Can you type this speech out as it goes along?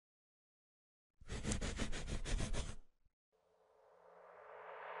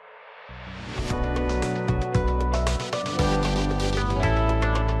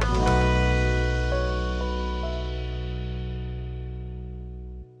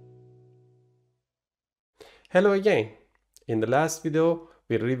Hello again. In the last video,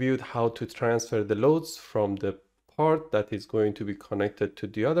 we reviewed how to transfer the loads from the part that is going to be connected to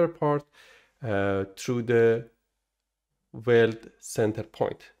the other part through the weld center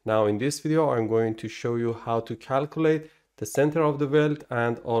point. Now in this video, I'm going to show you how to calculate the center of the weld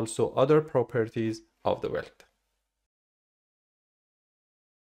and also other properties of the weld.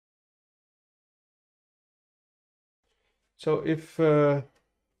 So if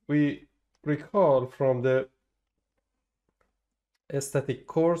we recall from the static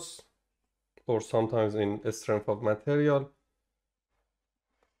course, or sometimes in strength of material,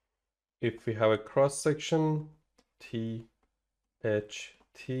 if we have a cross section T, H,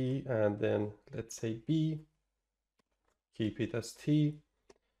 T, and then let's say B, keep it as T,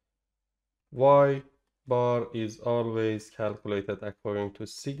 Y bar is always calculated according to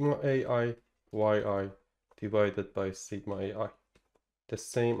sigma AI YI divided by sigma AI, the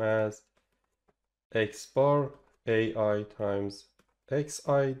same as X bar AI times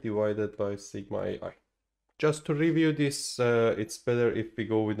XI divided by sigma AI. Just to review this, it's better if we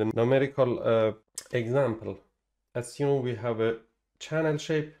go with a numerical example. Assume we have a channel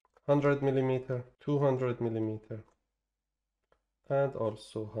shape 100 millimeter, 200 millimeter, and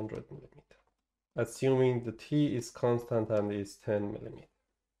also 100 millimeter. Assuming the T is constant and is 10 millimeter.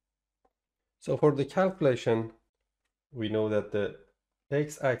 So for the calculation, we know that the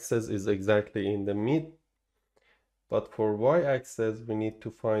x-axis is exactly in the mid, but for y-axis we need to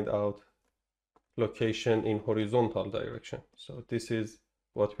find out location in horizontal direction. So this is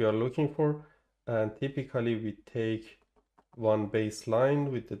what we are looking for, and typically we take one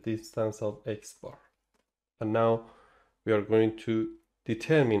baseline with the distance of x bar, and now we are going to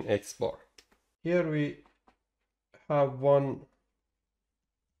determine x bar. Here we have one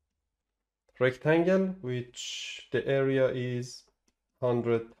rectangle which the area is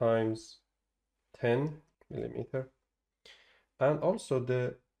 100 times 10 millimeter, and also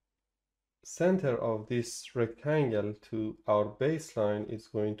the center of this rectangle to our baseline is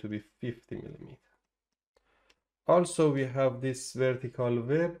going to be 50 millimeter. Also we have this vertical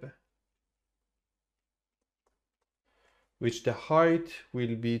web which the height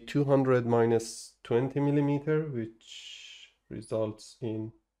will be 200 minus 20 millimeter, which results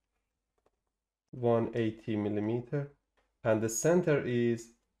in 180 millimeter, and the center is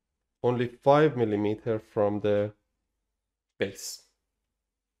only 5 millimeter from the base.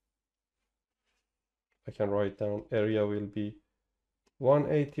 I can write down area will be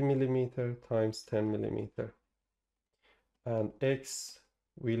 180 millimeter times 10 millimeter, and x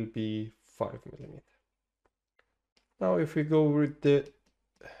will be 5 millimeter. Now if we go with the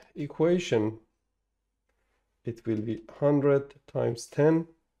equation, it will be 100 times 10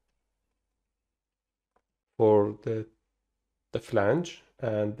 for the flange,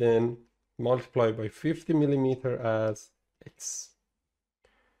 and then multiply by 50 millimeter as x.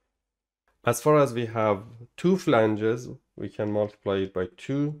 As far as we have two flanges, we can multiply it by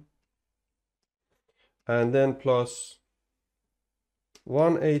 2, and then plus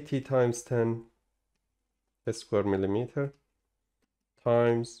 180 times 10 square millimeter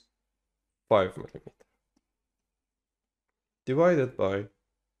times 5 millimeter divided by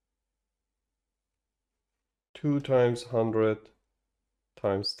 2 times 100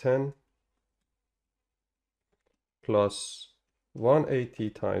 times 10 plus 180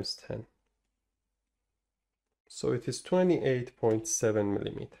 times 10. So it is 28.7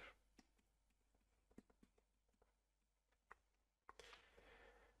 millimeter.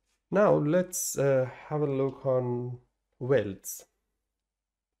 Now let's have a look on welds.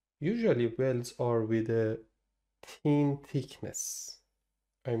 Usually welds are with a thin thickness.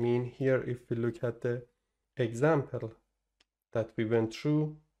 I mean, here if we look at the example that we went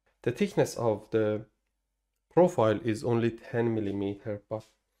through, the thickness of the profile is only 10 millimeter, but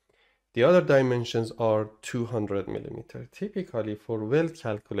the other dimensions are 200 millimeter. Typically for weld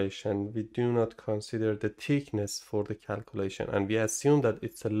calculation, we do not consider the thickness for the calculation, and we assume that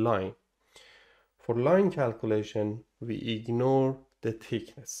it's a line. For line calculation, we ignore the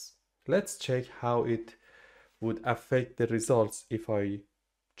thickness. Let's check how it would affect the results if I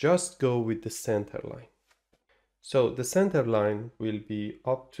just go with the center line. So the center line will be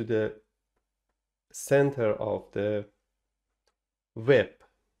up to the center of the web,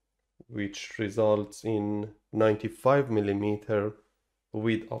 which results in 95 millimeter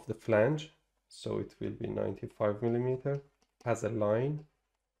width of the flange. So it will be 95 millimeter as a line.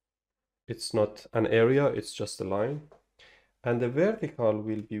 It's not an area, it's just a line. And the vertical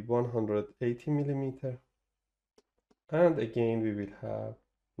will be 180 millimeter. And again, we will have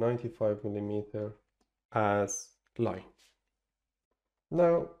 95 millimeter as line.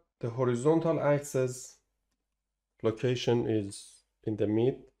 Now the horizontal axis location is in the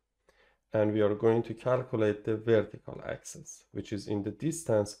mid, and we are going to calculate the vertical axis, which is in the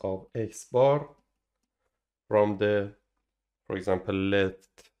distance of x bar from the, for example,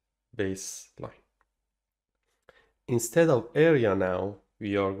 left baseline. Instead of area now,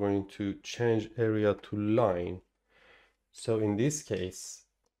 we are going to change area to line. So in this case,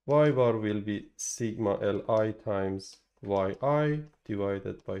 y bar will be sigma li times yi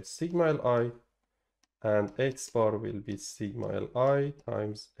divided by sigma li, and x bar will be sigma li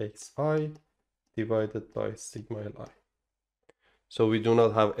times xi divided by sigma li. So we do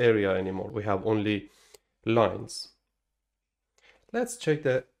not have area anymore, we have only lines. Let's check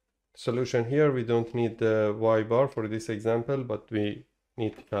the solution here. We don't need the y bar for this example, but we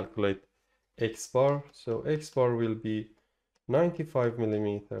need to calculate x bar. So x bar will be 95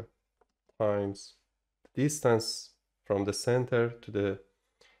 millimeter times distance from the center to the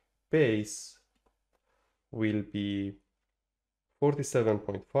base will be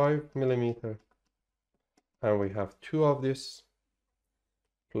 47.5 millimeter, and we have two of this,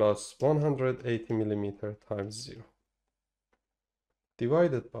 plus 180 millimeter times 0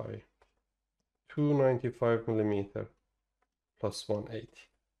 divided by 295 millimeter plus 180.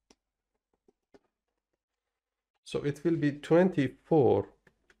 So it will be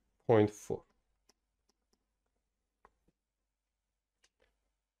 24.4.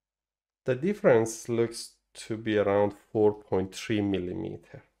 The difference looks to be around 4.3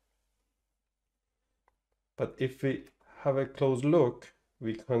 millimeter. But if we have a close look,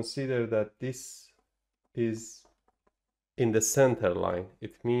 we consider that this is in the center line.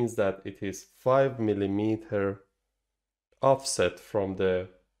 It means that it is 5 millimeter offset from the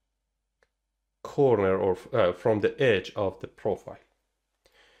corner or from the edge of the profile.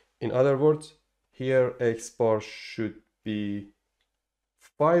 In other words, here x bar should be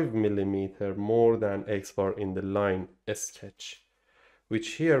 5 millimeter more than x bar in the line sketch,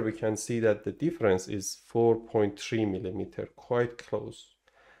 which here we can see that the difference is 4.3 millimeter, quite close,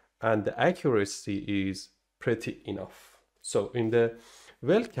 and the accuracy is pretty enough. So in the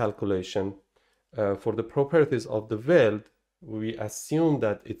weld calculation, for the properties of the weld, we assume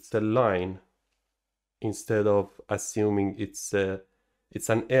that it's a line instead of assuming it's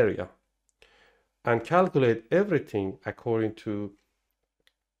an area, and calculate everything according to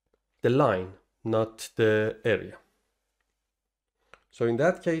the line, not the area. So in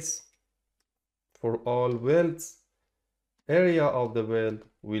that case, for all welds, area of the weld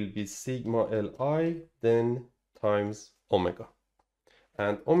will be sigma li then times omega,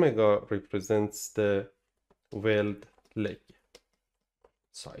 and omega represents the weld leg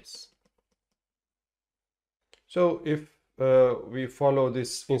size. So if we follow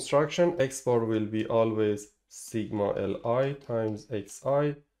this instruction, x bar will be always sigma li times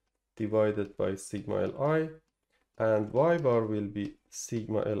xi divided by sigma li, and y bar will be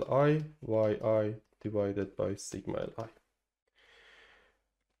sigma li yi divided by sigma li.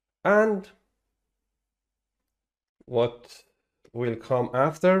 And what will come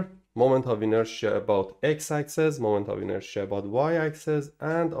after? Moment of inertia about x-axis, moment of inertia about y-axis,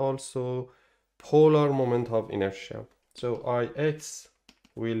 and also polar moment of inertia. So ix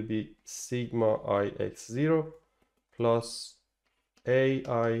will be sigma ix0 plus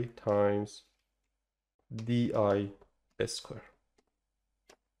ai times di square.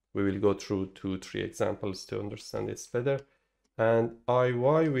 We will go through 2-3 examples to understand this better. And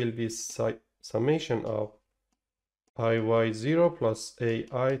iy will be summation of iy0 plus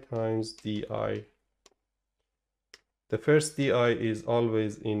ai times di. The first di is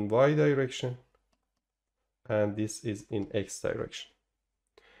always in y direction, and this is in x direction.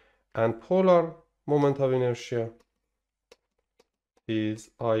 And polar moment of inertia is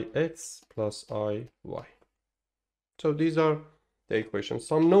ix plus iy. So these are the equations.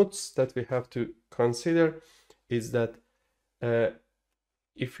 Some notes that we have to consider is that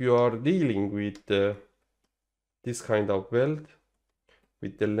if you are dealing with this kind of weld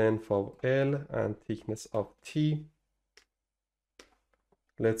with the length of L and thickness of T,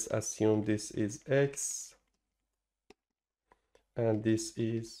 let's assume this is X and this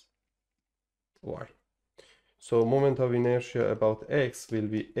is Y. So moment of inertia about X will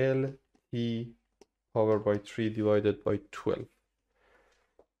be L T power by 3 divided by 12.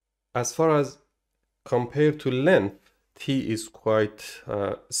 As far as compared to length, T is quite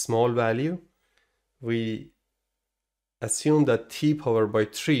a small value. We assume that T power by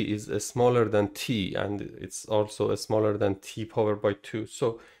 3 is smaller than T, and it's also smaller than T power by 2.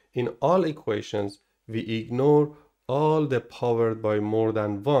 So in all equations, we ignore all the powered by more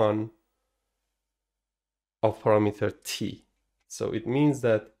than 1 of parameter T. So it means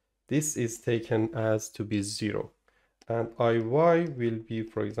that this is taken as to be 0. and IY will be,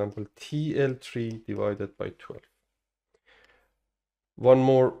 for example, TL3 divided by 12. One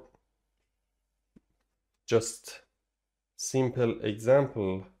more just simple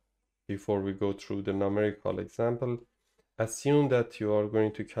example before we go through the numerical example. Assume that you are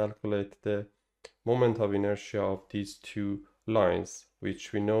going to calculate the moment of inertia of these two lines,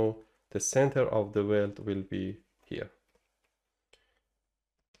 which we know the center of the weld will be here.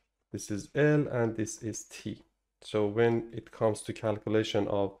 This is L and this is T. So when it comes to calculation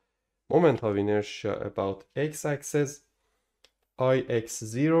of moment of inertia about x-axis,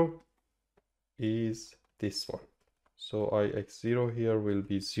 Ix0 is this one. So Ix0 here will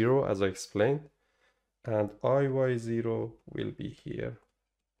be 0 as I explained, and Iy0 will be here,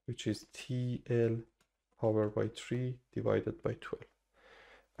 which is TL powered by 3 divided by 12.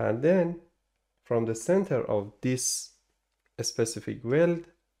 And then from the center of this specific weld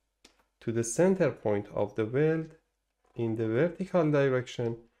to the center point of the weld in the vertical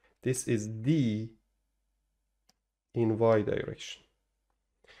direction, this is D in Y direction.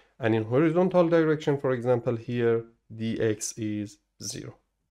 And in horizontal direction, for example, here, dx is 0.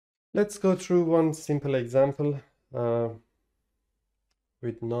 Let's go through one simple example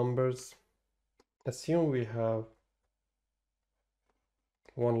with numbers. Assume we have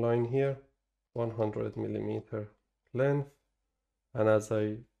one line here, 100 millimeter length, and as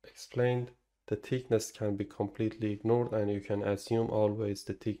I explained, the thickness can be completely ignored and you can assume always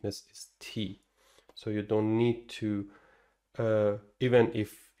the thickness is T. So you don't need to, even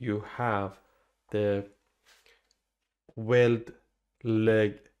if you have the weld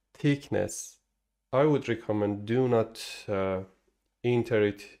leg thickness, I would recommend do not enter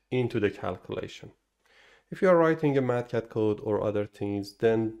it into the calculation. If you are writing a MATCAD code or other things,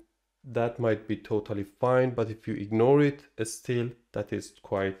 then that might be totally fine, but if you ignore it, still that is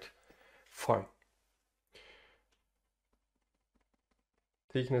quite fine.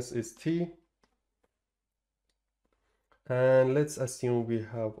 Thickness is T, and let's assume we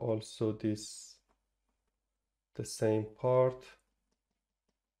have also this, the same part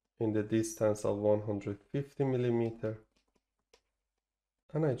in the distance of 150 millimeter,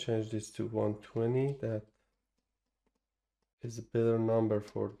 and I change this to 120. That is a better number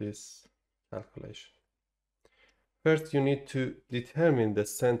for this calculation. First, you need to determine the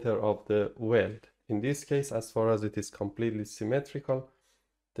center of the weld. In this case, as far as it is completely symmetrical,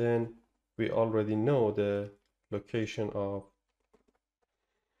 then we already know the location of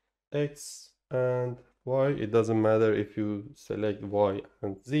X and Y. It doesn't matter if you select Y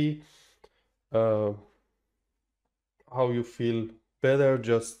and Z. How you feel better,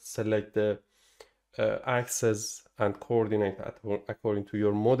 just select the axes and coordinate according to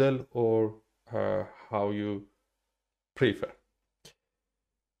your model or how you prefer.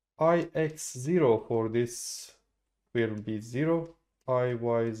 Ix0 for this will be 0.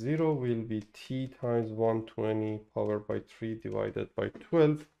 Iy0 will be T times 120 powered by 3 divided by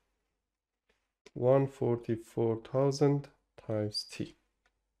 12. 144,000 times T.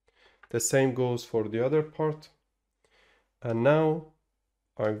 The same goes for the other part. And now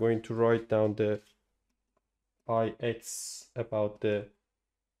I'm going to write down the Ix about the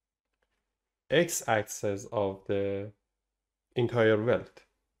x-axis of the entire weld.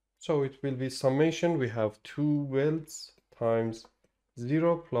 So it will be summation. We have two welds times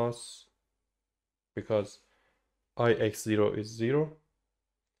 0 plus, because Ix0 is 0,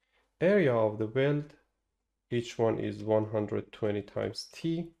 area of the weld, each one is 120 times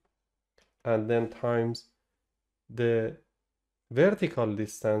T, and then times the vertical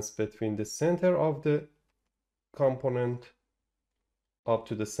distance between the center of the component up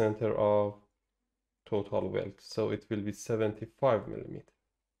to the center of total weld. So it will be 75 millimeter.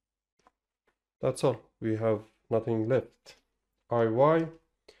 That's all. We have nothing left. Iy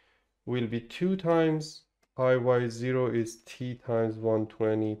will be 2 times Iy0 is T times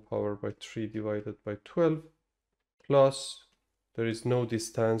 120 powered by 3 divided by 12, plus there is no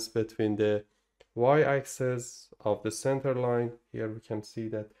distance between the y-axis of the center line. Here we can see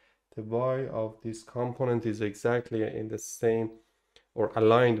that the y of this component is exactly in the same or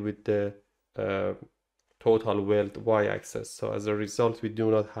aligned with the total weld y-axis. So as a result, we do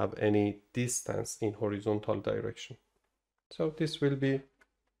not have any distance in horizontal direction. So this will be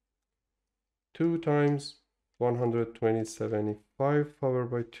 2 times 120.75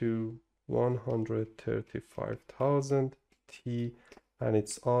 powered by 2, 135,000 T, and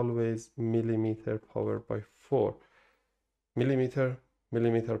it's always millimeter powered by 4. Millimeter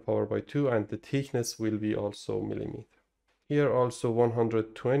powered by 2, and the thickness will be also millimeter. Here also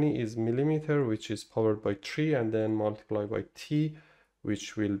 120 is millimeter, which is powered by 3, and then multiply by T,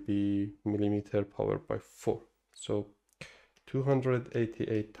 which will be millimeter powered by 4. So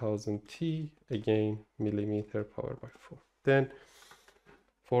 288,000 T, again millimeter power by 4. Then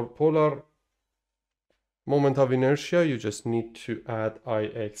for polar moment of inertia, you just need to add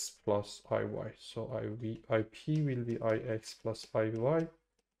Ix plus Iy. So Ip will be Ix plus Iy.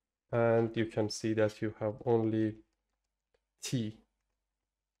 And you can see that you have only T.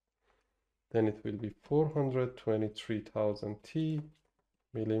 Then it will be 423,000 T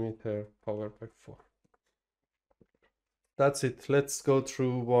millimeter power by 4. That's it. Let's go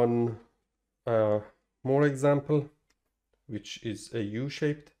through one more example, which is a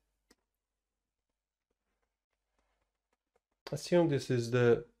U-shaped. Assume this is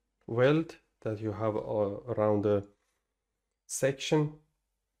the weld that you have around the section,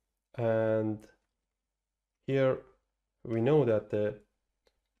 and here we know that the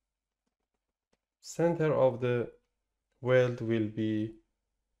center of the weld will be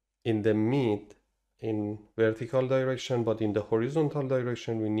in the mid in vertical direction, but in the horizontal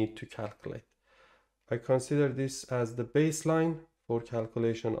direction we need to calculate. I consider this as the baseline for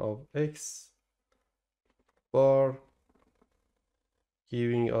calculation of X bar,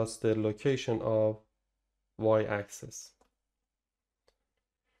 giving us the location of y-axis.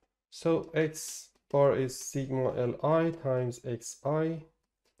 So X bar is sigma Li times Xi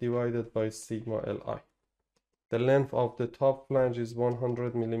divided by sigma Li. The length of the top flange is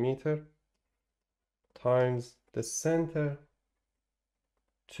 100 millimeter times the center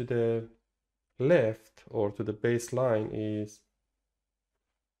to the left or to the baseline is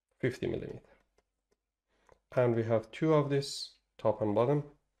 50 millimeter. And we have two of this, top and bottom,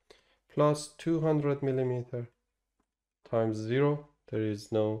 plus 200 millimeter times 0. There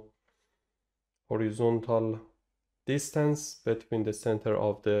is no horizontal distance between the center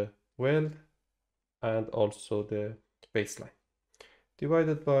of the weld and also the baseline,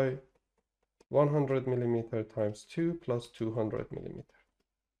 divided by 100 millimeter times 2 plus 200 millimeter.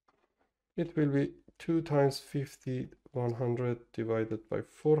 It will be 2 times 50, 100 divided by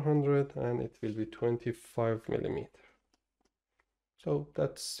 400, and it will be 25 millimeter. So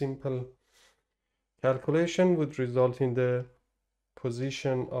that simple calculation would result in the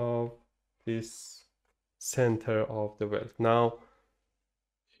position of this center of the weld. Now,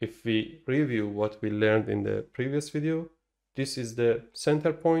 if we review what we learned in the previous video, this is the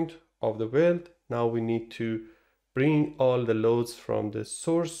center point of the weld. Now we need to bring all the loads from the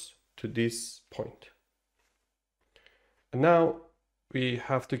source to this point. And now we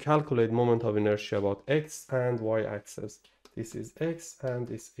have to calculate moment of inertia about X and Y axis. This is X and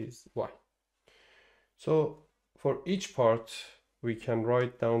this is Y. So for each part, we can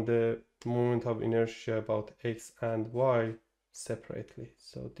write down the moment of inertia about X and Y separately.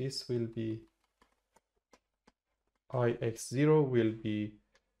 So this will be Ix0 will be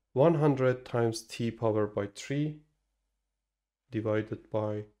 100 times T power by 3 divided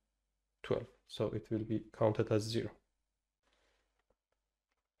by 12. So it will be counted as 0.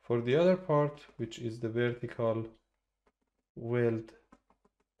 For the other part, which is the vertical weld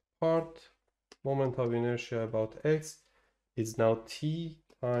part, moment of inertia about X is now T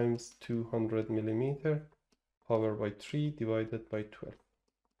times 200 millimeter power by 3 divided by 12.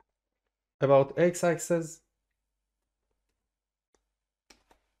 About X-axis,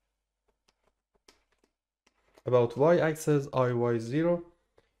 about Y-axis, Iy0,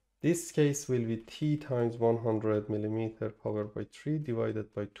 this case will be T times 100 millimeter power by 3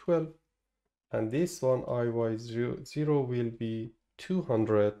 divided by 12, and this one Iy0 will be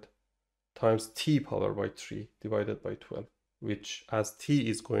 200 times T power by 3 divided by 12, which as T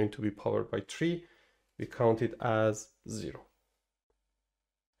is going to be powered by 3, we count it as 0.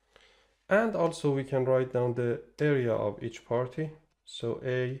 And also we can write down the area of each party. So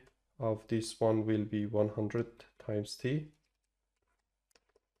A of this one will be 100 times T.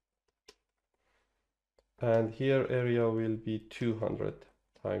 And here area will be 200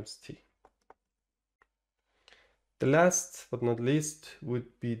 times T. The last but not least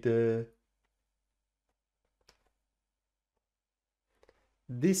would be the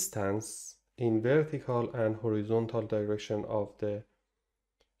distance in vertical and horizontal direction of the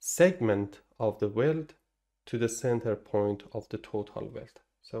segment of the weld to the center point of the total weld.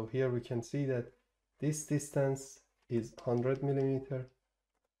 So here we can see that this distance is 100 millimeter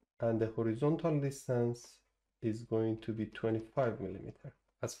and the horizontal distance is going to be 25 millimeter.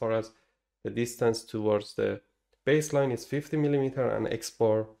 As far as the distance towards the baseline is 50 millimeter and X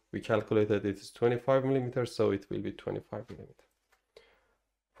bar we calculated it is 25 millimeters, so it will be 25 millimeter.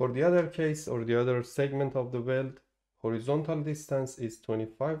 For the other case or the other segment of the weld, horizontal distance is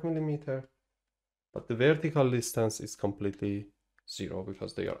 25 millimeter, but the vertical distance is completely 0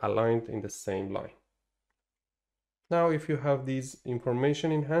 because they are aligned in the same line. Now, if you have these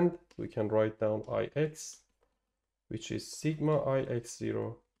information in hand, we can write down Ix, which is sigma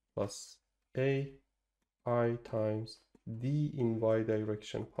Ix0 plus AI times d in y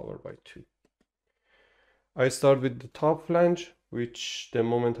direction power by 2. I start with the top flange, which the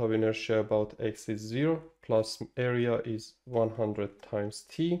moment of inertia about x is 0, plus area is 100 times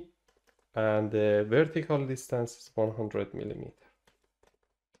t, and the vertical distance is 100 millimeter.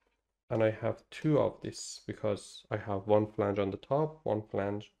 And I have two of this because I have one flange on the top, one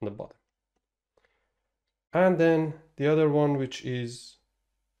flange on the bottom. And then the other one, which is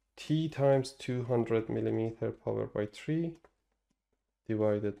t times 200 millimeter power by 3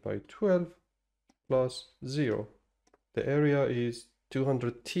 divided by 12 plus 0. The area is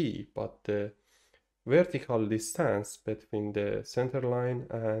 200t, but the vertical distance between the center line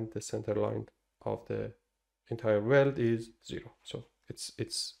and the center line of the entire weld is 0. So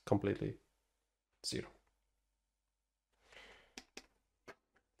it's completely 0.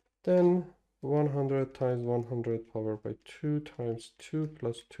 Then 100 times 100 power by 2 times 2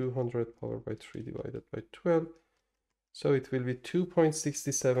 plus 200 power by 3 divided by 12. So it will be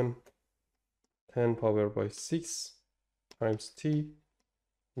 2.67 10 power by 6 times t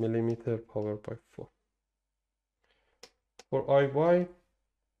millimeter power by 4. For Iy,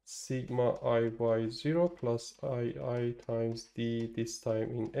 sigma Iy0 plus Ii times d, this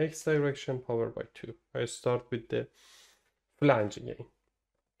time in x direction, power by 2. I start with the flange again.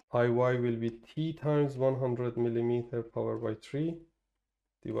 Iy will be t times 100 millimeter power by 3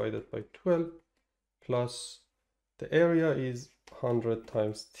 divided by 12 plus the area is 100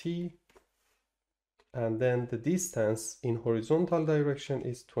 times t, and then the distance in horizontal direction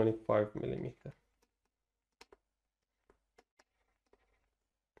is 25 millimeter.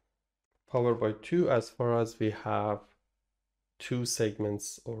 Power by 2 as far as we have two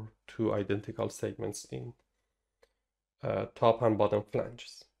segments or two identical segments in top and bottom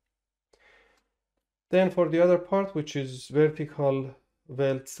flanges. Then for the other part, which is vertical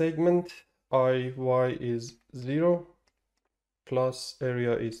weld segment, Iy is 0 plus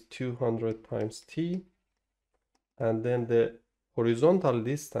area is 200 times t, and then the horizontal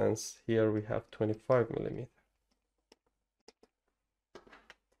distance here we have 25 millimeter.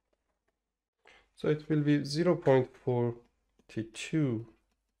 So it will be 0.42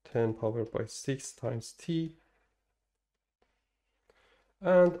 10 power by 6 times t,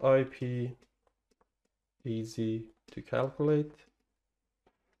 and IP easy to calculate.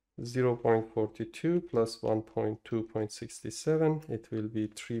 0.42 plus 1.2.67, it will be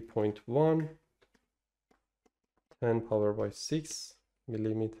 3.1 10 power by 6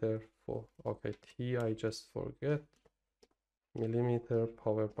 millimeter for, okay, t I just forget, millimeter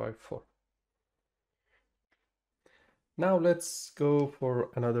power by 4. Now let's go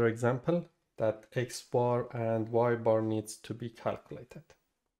for another example that x bar and y bar needs to be calculated.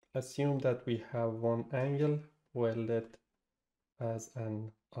 Assume that we have one angle welded as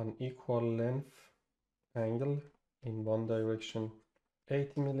an unequal length angle, in one direction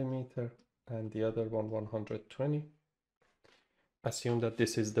 80 millimeter and the other one 120. Assume that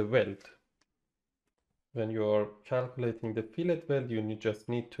this is the weld. When you are calculating the fillet weld, you just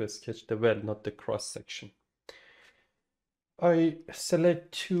need to sketch the weld, not the cross section. I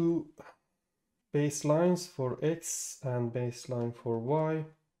select two baselines for x and baseline for y.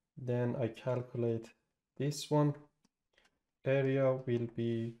 Then I calculate this one. Area will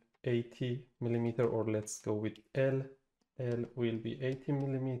be 80 millimeter, or let's go with L. L will be 80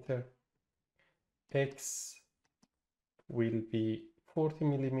 millimeter. X will be 40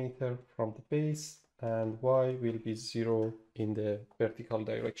 millimeter from the base, and y will be 0 in the vertical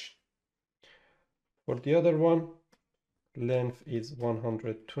direction. For the other one, length is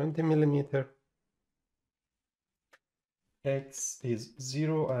 120 millimeter. X is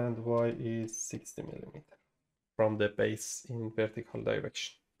 0 and y is 60 millimeter from the base in vertical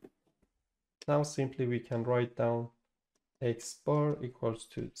direction. Now simply we can write down x bar equals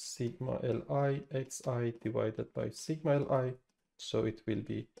to sigma Li xi divided by sigma Li. So it will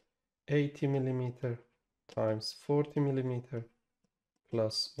be 80 millimeter times 40 millimeter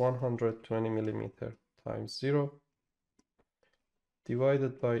plus 120 millimeter times 0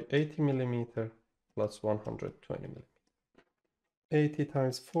 divided by 80 millimeter plus 120 millimeter. 80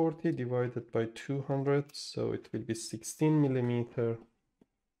 times 40 divided by 200, so it will be 16 millimeter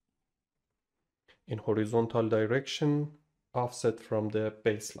in horizontal direction, offset from the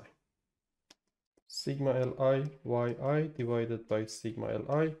baseline. Sigma Li yi divided by sigma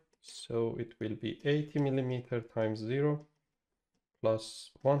Li, so it will be 80 millimeter times 0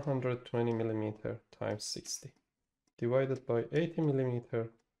 plus 120 millimeter times 60 divided by 80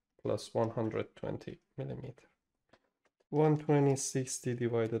 millimeter plus 120 millimeter. 120, 60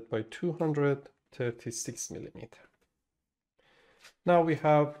 divided by 200, 36 millimeter. Now we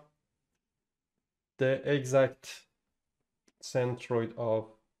have the exact centroid of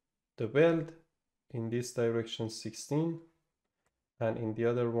the weld. In this direction 16 and in the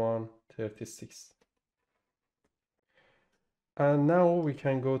other one 36. And now we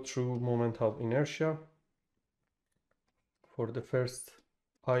can go through moment of inertia. For the first,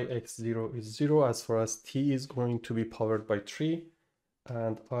 Ix0 is 0 as far as t is going to be powered by 3,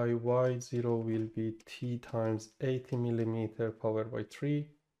 and Iy0 will be t times 80 millimeter powered by 3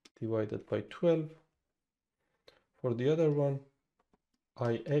 divided by 12. For the other one,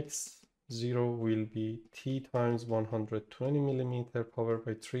 Ix0 will be t times 120 millimeter powered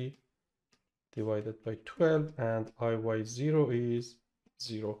by 3 divided by 12, and Iy0 is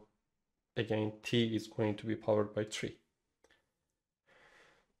 0. Again, t is going to be powered by 3.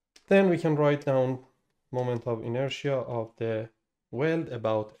 Then we can write down moment of inertia of the weld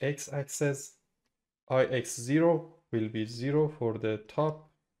about x-axis. Ix0 will be 0 for the top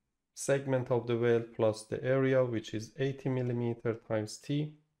segment of the weld plus the area, which is 80 millimeter times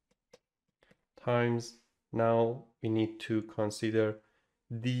t, times, now we need to consider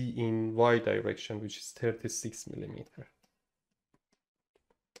d in y direction, which is 36 millimeter,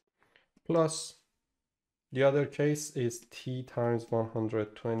 plus the other case is t times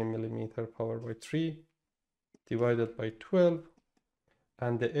 120 millimeter powered by 3 divided by 12,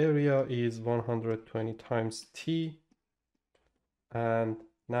 and the area is 120 times t, and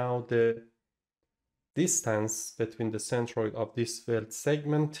now the distance between the centroid of this weld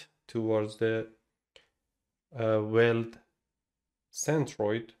segment towards the weld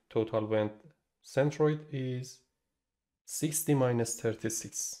centroid, total weld centroid, is 60 minus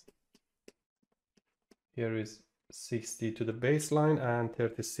 36. Here is 60 to the baseline and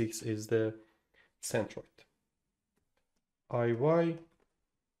 36 is the centroid.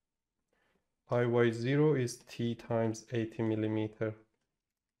 Iy0 is t times 80 millimeter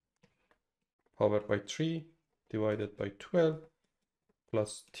powered by 3 divided by 12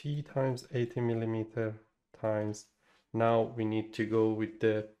 plus t times 80 millimeter times, now we need to go with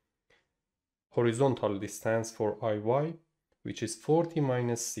the horizontal distance for Iy, which is 40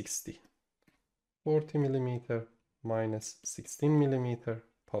 minus 60. 40 millimeter minus 16 millimeter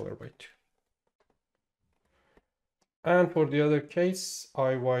powered by 2. And for the other case,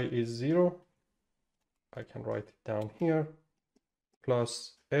 Iy is 0. I can write it down here.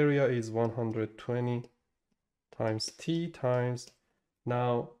 Plus area is 120 times t times,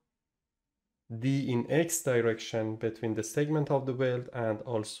 now d in x direction between the segment of the weld and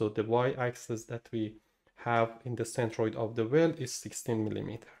also the y-axis that we have in the centroid of the weld is 16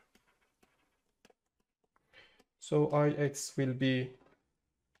 millimeter. So Ix will be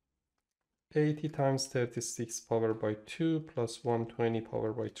 80 times 36 powered by 2 plus 120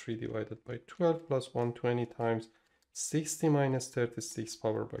 powered by 3 divided by 12 plus 120 times 60 minus 36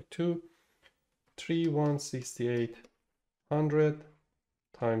 powered by 2, 3,168,100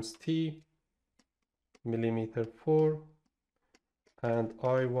 times t millimeter 4, and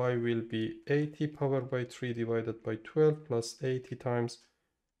Iy will be 80 powered by 3 divided by 12 plus 80 times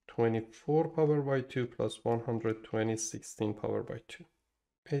 24 powered by 2 plus 120 16 powered by 2.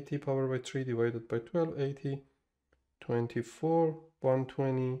 80 powered by 3 divided by 12, 80, 24,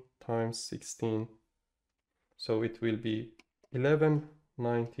 120 times 16. So it will be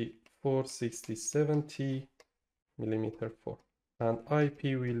 119467 t millimeter 4. And Ip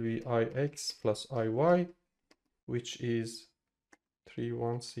will be Ix plus Iy, which is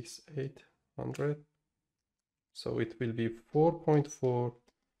 3,168,100. So it will be 4.4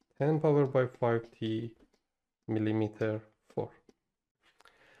 10 powered by 5 t millimeter 4.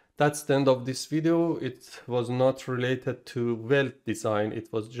 That's the end of this video. It was not related to weld design. It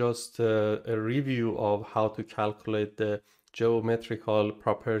was just a review of how to calculate the geometrical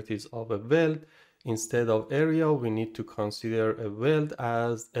properties of a weld. Instead of area, we need to consider a weld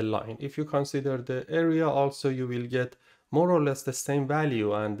as a line. If you consider the area also, you will get more or less the same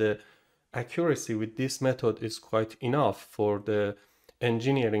value, and the accuracy with this method is quite enough for the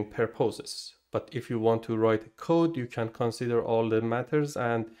engineering purposes. But if you want to write a code, you can consider all the matters,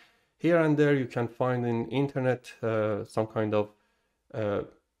 and here and there you can find in internet some kind of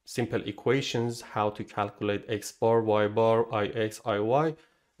simple equations, how to calculate x bar, y bar, ix, iy.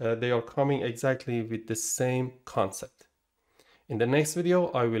 They are coming exactly with the same concept. In the next video,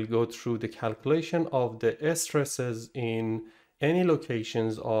 I will go through the calculation of the stresses in any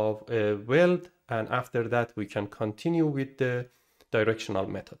locations of a weld, and after that we can continue with the directional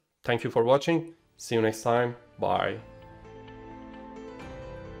method. Thank you for watching. See you next time. Bye.